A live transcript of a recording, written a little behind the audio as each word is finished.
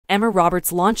Emma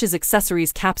Roberts launches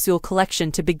accessories capsule collection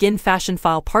to begin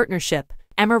Fashionphile partnership.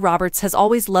 Emma Roberts has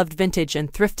always loved vintage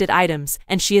and thrifted items,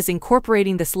 and she is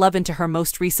incorporating this love into her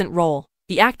most recent role.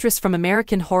 The actress from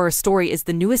American Horror Story is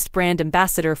the newest brand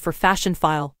ambassador for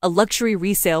Fashionphile, a luxury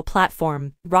resale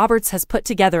platform. Roberts has put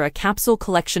together a capsule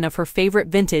collection of her favorite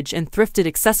vintage and thrifted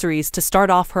accessories to start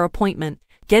off her appointment.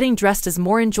 Getting dressed is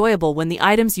more enjoyable when the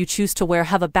items you choose to wear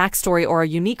have a backstory or are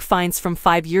unique finds from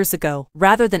 5 years ago,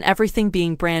 rather than everything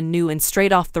being brand new and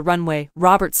straight off the runway,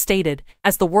 Roberts stated.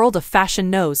 As the world of fashion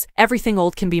knows, everything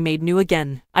old can be made new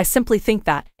again. I simply think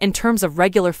that, in terms of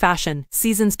regular fashion,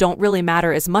 seasons don't really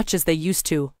matter as much as they used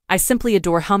to. I simply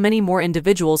adore how many more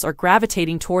individuals are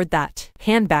gravitating toward that.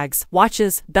 Handbags,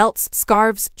 watches, belts,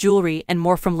 scarves, jewelry, and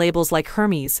more from labels like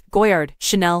Hermes, Goyard,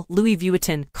 Chanel, Louis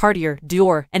Vuitton, Cartier,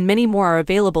 Dior, and many more are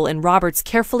available in Roberts'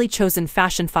 carefully chosen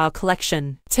Fashionphile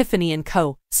collection. Tiffany &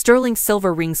 Co. Sterling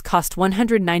silver rings cost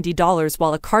 $190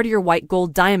 while a Cartier white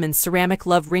gold diamond ceramic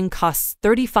love ring costs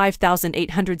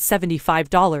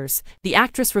 $35,875. The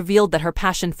actress revealed that her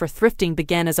passion for thrifting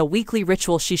began as a weekly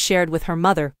ritual she shared with her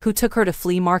mother, who took her to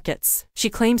flea markets. She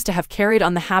claims to have carried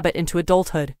on the habit into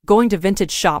adulthood, going to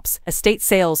vintage shops, estate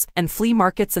sales, and flea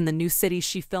markets in the new cities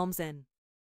she films in.